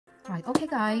right. Okay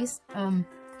guys,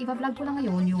 iba-vlog ko lang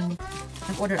ngayon yung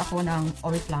nag-order ako ng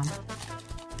Oriflame.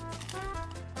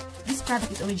 This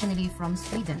product is originally from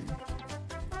Sweden.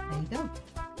 There you go.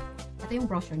 Ito yung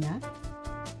brochure niya.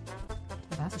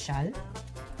 Diba? Social.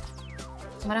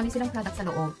 So, marami silang products sa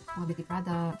loob. Mga beauty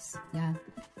products. Yan.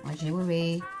 Mga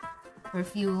jewelry.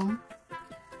 Perfume.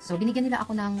 So, binigyan nila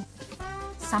ako ng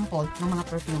sample ng mga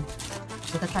perfume.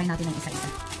 So, try natin ng isa-isa.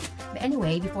 But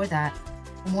anyway, before that,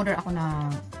 umorder ako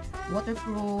ng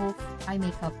waterproof eye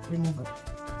makeup remover.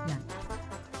 Yan.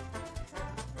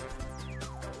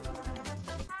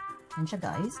 Yan siya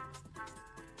guys.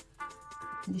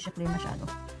 Hindi siya clear masyado.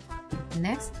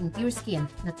 Next, yung Pure Skin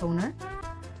na toner.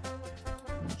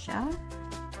 Yan siya.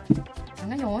 So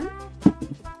ngayon,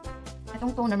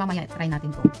 itong toner mamaya try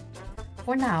natin to.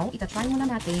 For now, ita-try muna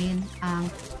natin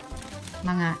ang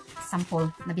mga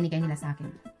sample na binigay nila sa akin.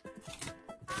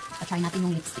 Ita-try natin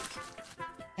yung lipstick.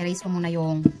 Erase ko muna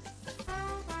yung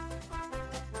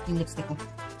lipstick ko.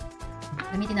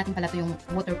 Gamitin natin pala ito yung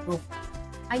waterproof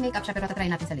eye makeup siya, pero ita-try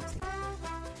natin sa lipstick.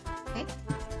 Okay?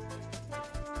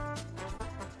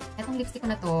 Itong lipstick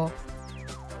ko na to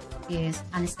is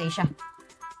Anastasia.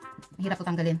 Mahirap ko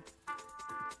tanggalin.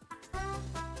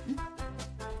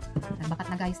 Nagbakat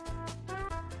na guys.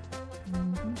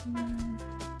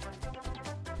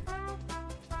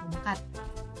 Bumakat.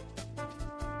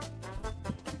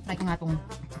 Try ko nga itong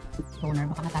toner.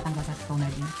 Baka natatanggal sa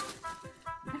toner din.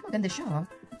 Maganda siya,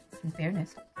 in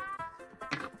fairness.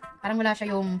 Parang wala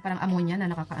siya yung parang ammonia na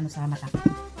nakakaano sa mata.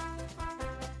 Okay.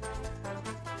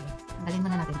 Tanggalin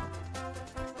muna natin ito.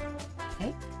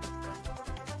 Okay?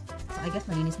 So, I guess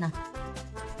malinis na.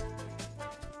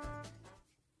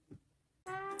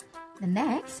 The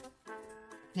next,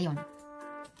 ngayon,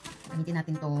 gamitin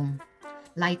natin itong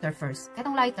lighter first.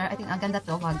 Itong lighter, I think ang ganda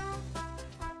to, wag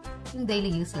yung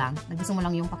daily use lang. Naggusto mo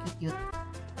lang yung pa-cute.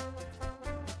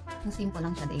 Yung simple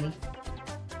lang siya daily.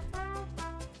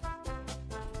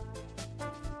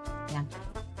 Yan.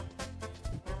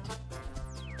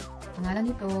 Pangalan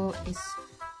nito is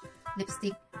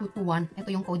lipstick 221. Ito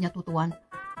yung code niya 221.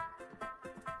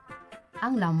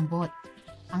 Ang lambot.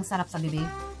 Ang sarap sa bibig.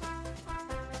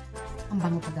 Ang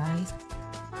bango pa guys.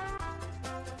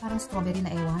 Parang strawberry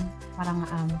na ewan. Parang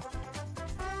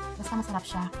basta masarap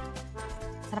siya.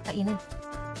 Sarap kainin.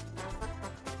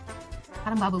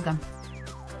 Parang bubblegum.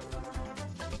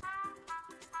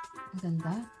 Ang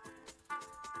ganda.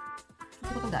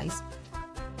 Gusto ko to guys.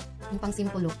 Yung pang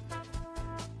simple look.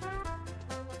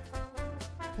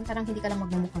 Yung parang hindi ka lang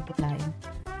magmumukhang putlain.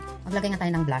 Maglagay nga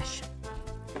tayo ng blush.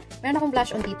 Meron akong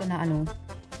blush on dito na ano,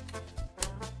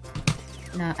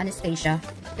 na Anastasia.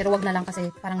 Pero wag na lang kasi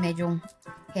parang medyo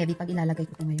heavy pag ilalagay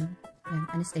ko ito ngayon. Yan,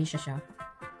 Anastasia siya.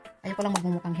 Ayaw ko lang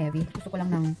magmumukhang heavy. Gusto ko lang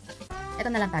ng, eto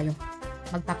na lang tayo.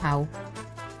 Magpapaw.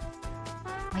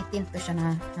 May tint ko siya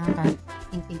na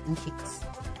nakaka-pink-pink yung cheeks.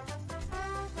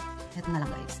 Eto na lang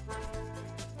guys.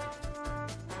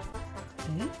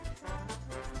 Okay.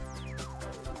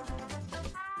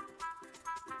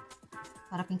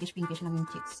 Para pinkish-pinkish lang yung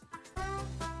cheeks.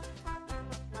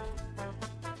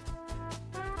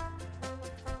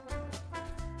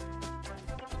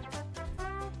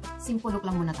 Simple look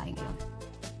lang muna tayo ngayon.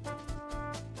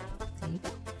 Sige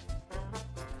ito.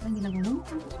 Parang hindi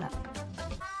nagmumukhang putla.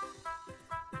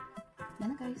 Yan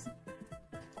na guys.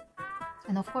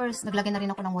 And of course, naglagay na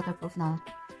rin ako ng waterproof na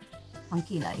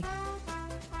pangkilay.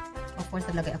 Of course,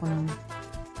 naglagay ako ng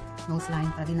nose line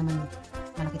para din naman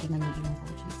malaki tingnan yung ilong ko.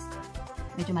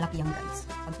 Medyo malaki yan guys.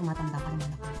 Pag tumatanda ka naman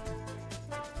malaki.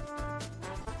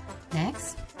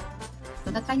 Next.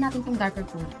 So, try natin itong darker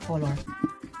color.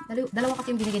 Dalawa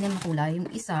kasi yung binigyan niya ng kulay.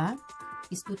 Yung isa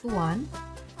is 221.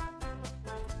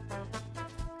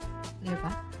 Clear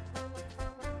pa?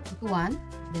 221.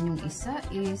 Then yung isa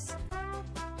is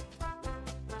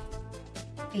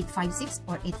 856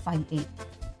 or 858.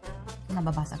 Ito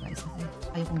nababasa guys kasi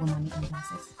ayaw kong gumamit ng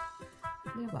glasses.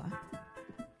 Clear ba?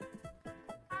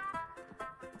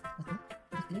 Ito?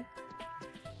 Hindi clear?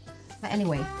 But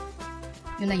anyway,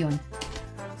 yun na yun.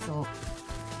 So,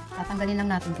 tatanggalin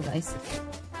lang natin to guys.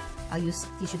 I'll use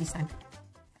tissue this time.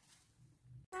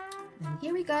 And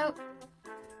here we go.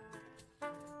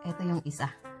 Ito yung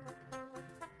isa.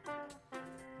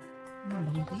 Ano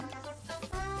ba ito?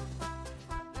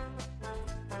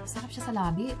 Sarap siya sa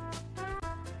labi.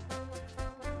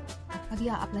 At pag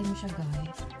i-apply mo siya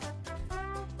guys,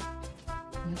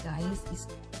 you guys, is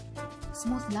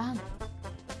smooth lang.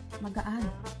 Magaan.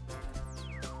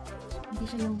 Hindi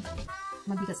siya yung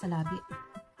mabigat sa labi.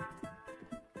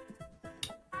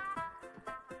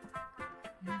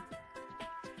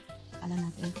 Pala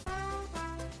natin.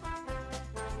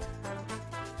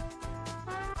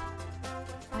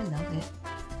 puti.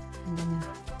 Ganda niya.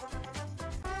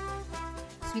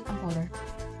 Sweet ang color.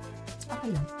 Okay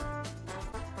lang.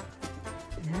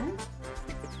 Yan.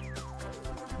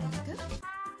 There you go.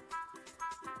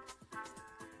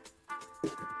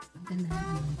 Ang ganda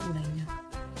ng kulay niya.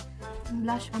 Yung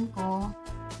blush on ko,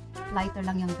 lighter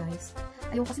lang yan guys.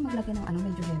 Ayaw kasi maglagay ng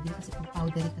medyo heavy kasi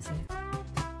powdery kasi.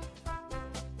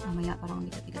 Mamaya parang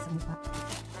bigat-bigat sa mukha.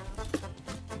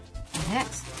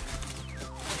 Next.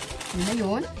 Yun na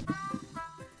yun.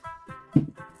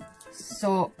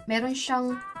 So, meron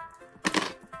siyang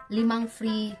 5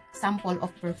 free sample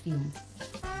of perfume.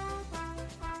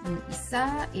 Yung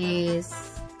isa is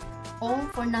All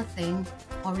for Nothing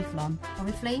Oriflame.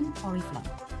 Oriflame? Oriflame.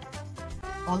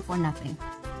 All for Nothing.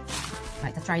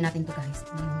 Right, try natin to guys.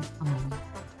 Ano yung amoy niya.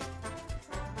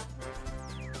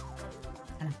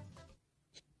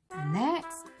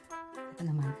 Next. Ito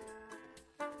naman.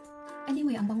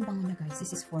 Anyway, ang bango-bango niya guys.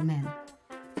 This is for men.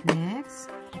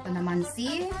 Next. Ito naman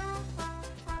si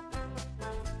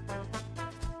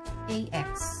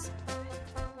AX.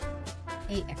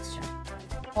 AX siya.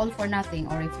 All for Nothing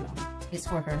Oriflame. It's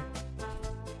for her.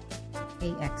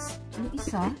 AX. Yung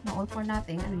isa na All for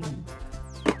Nothing, ano yun?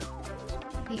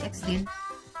 AX din.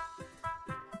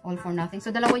 All for Nothing.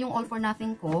 So, dalawa yung All for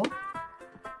Nothing ko.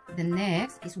 The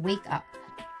next is Wake Up.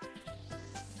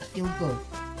 Feel Good.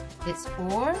 It's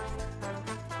for...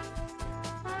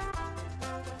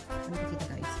 Ano ko kita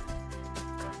guys?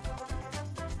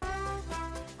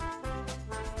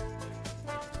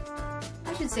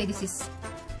 I should say this is...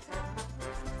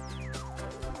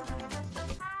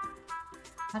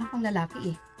 Parang pang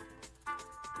lalaki eh.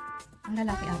 Pang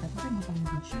lalaki ata. Parang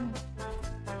mapangagod siya.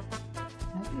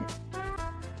 Love it.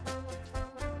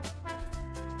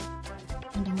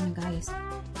 Ang dami na guys.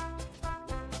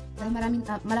 Dahil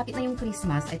malapit na yung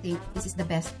Christmas, I think this is the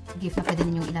best gift na pwede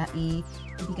ninyong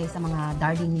ibigay sa mga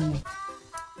darling ninyo.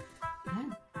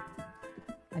 Yan.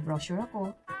 May brochure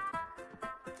ako.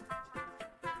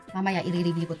 Mamaya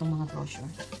i-review ko tong mga brochure.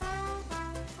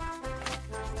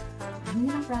 Dami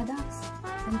nilang products.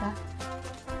 Ganda.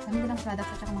 Dami nilang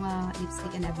products at saka mga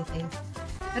lipstick and everything.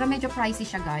 Pero medyo pricey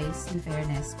siya guys, in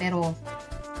fairness. Pero,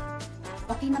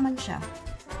 okay naman siya.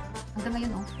 Hanggang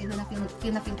ngayon, oh, feel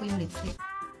na feel ko yung lipstick.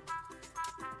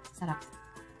 Sarap.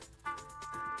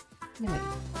 Anyway.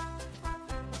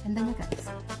 Ganda niya guys.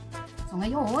 So,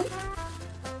 ngayon,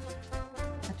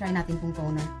 na-try natin itong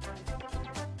toner.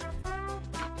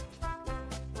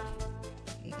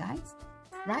 Okay guys.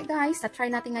 Right guys, na-try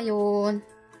natin ngayon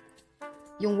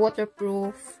yung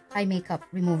waterproof eye makeup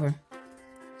remover.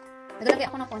 Naglagay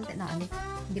ako ng konti na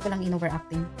hindi ko lang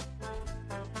in-overacting.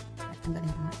 At tanggalin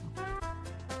ko na ito.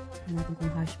 Tignan natin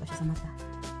kung harsh pa siya sa mata.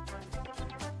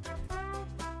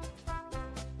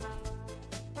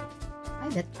 Ay,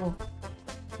 bet ko.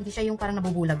 Hindi siya yung parang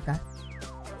nabubulag ka.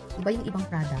 Iba yung ibang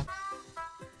product.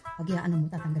 Pag mo,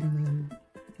 tatanggalin mo yung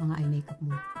mga eye makeup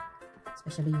mo.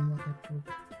 Especially yung waterproof.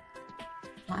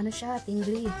 Maano siya,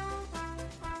 tingly.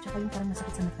 Tsaka yung parang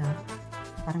masakit sa mata.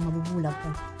 Parang mabubulag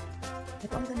ka.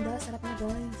 Ito ang ganda, sarap na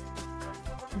guys.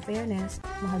 In fairness,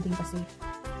 mahal din kasi.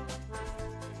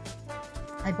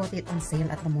 I bought it on sale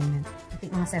at the moment. I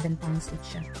think mga 7 pounds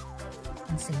each siya.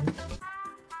 On sale.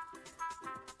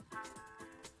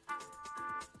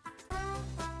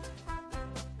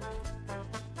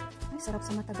 Ay, sarap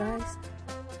sa mata guys.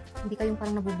 Hindi kayong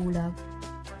parang nabubulag.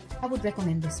 I would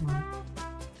recommend this one.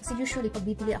 Kasi usually, pag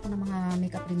bibili ako ng mga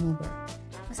makeup remover,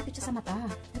 masakit siya sa mata.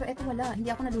 Pero eto wala.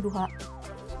 Hindi ako naluduha.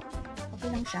 Okay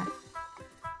lang siya.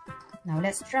 Now,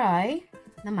 let's try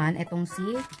naman itong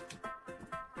si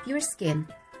Pure Skin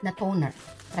na toner.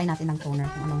 Try natin ng toner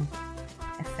kung anong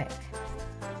effect.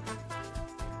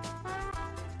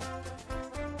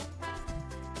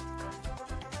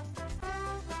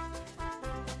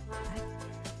 Ay.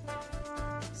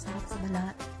 Sarap sa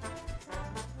balat.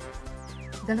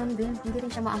 Ganon din. Hindi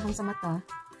rin siya maanghang sa mata.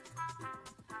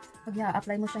 Pag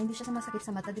i-apply mo siya, hindi siya masakit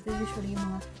sa mata. Dito usually yung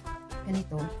mga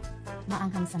ganito,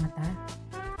 maanghang sa mata.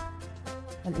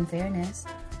 Well, in fairness,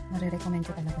 marirecommend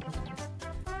ko talaga ito guys.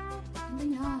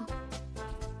 Hindi niya.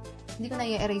 Hindi ko na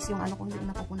i-erase yung kung hindi ko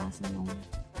napupunasan yung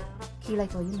kilay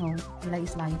ko. You know, kilay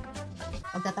is life.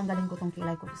 Pag tatanggalin ko tong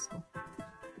kilay ko, gusto.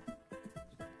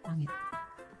 Pangit.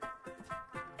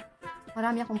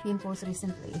 Marami akong pimples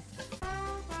recently.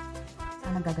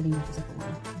 Sana gagaling ako sa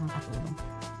tulong. Nakakatulong.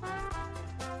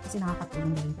 Kasi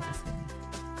nakakatulong din ito kasi.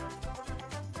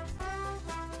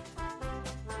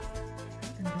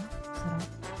 Ganda. Sarap.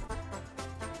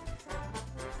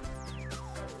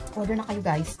 Order na kayo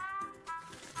guys.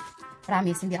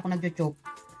 Promise, hindi ako nagjo-joke.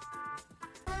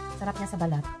 Sarap niya sa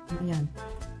balat. Ayan.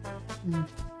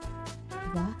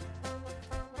 Diba?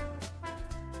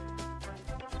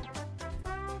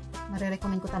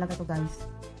 Nare-recommend ko talaga to guys.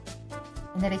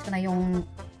 In-erase ko na yung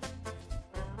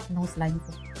nose line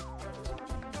ko.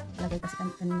 Lagay kasi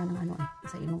kanina ng ano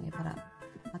sa ilong para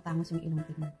matangos yung ilong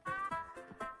tignan.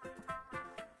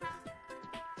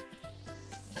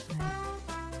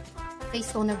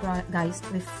 Face toner guys,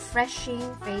 refreshing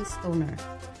face toner,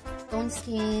 tone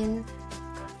skin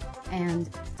and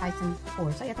tighten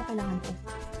pores. Ay, ito kailangan ko.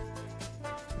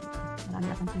 Marami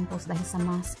akong pimples dahil sa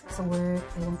mask, sa work,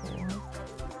 ewan ko.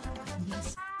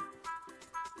 Yes.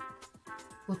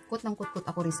 Kutkut ng kutkut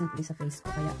ako recently sa face ko,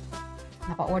 kaya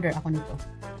napa-order ako nito.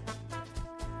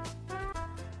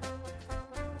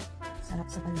 Sarap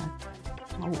sa balat.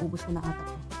 Mauubos ko na ata.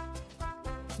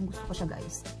 Gusto ko siya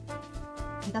guys.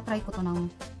 Itatry ko to ng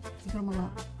siguro mga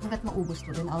hanggat maubos ko,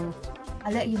 then I'll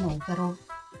let you know. Pero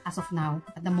as of now,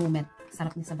 at the moment,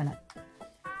 sarap niya sa balat.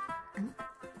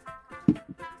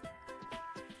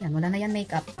 Yan, wala na yan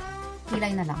makeup.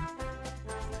 Kilay na lang.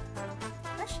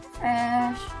 Fresh,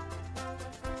 fresh.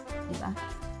 Diba?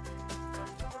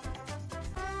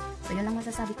 So, yan lang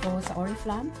masasabi ko sa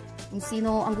Oriflame. Kung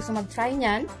sino ang gusto mag-try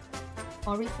niyan,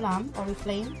 Oriflame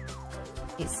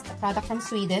is a product from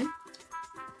Sweden.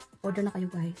 Order na kayo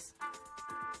guys.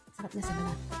 Sarap niya sa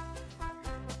balat.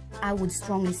 I would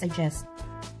strongly suggest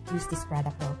use this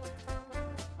product though.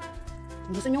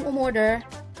 Kung gusto nyong umorder,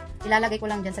 ilalagay ko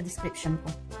lang dyan sa description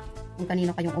ko kung kanino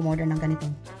kayong umorder ng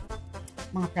ganitong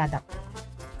mga product.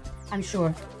 I'm sure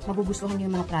magugustuhan nyo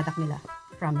yung mga product nila.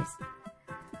 Promise.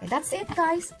 Okay, that's it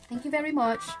guys. Thank you very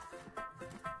much.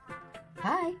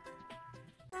 Bye.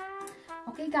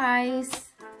 Okay guys,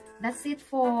 that's it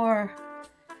for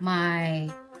my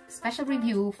special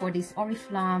review for these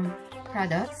Oriflame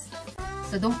products.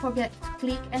 So don't forget to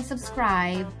click and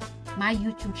subscribe my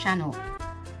YouTube channel.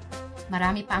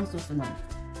 Marami pa ang susunod.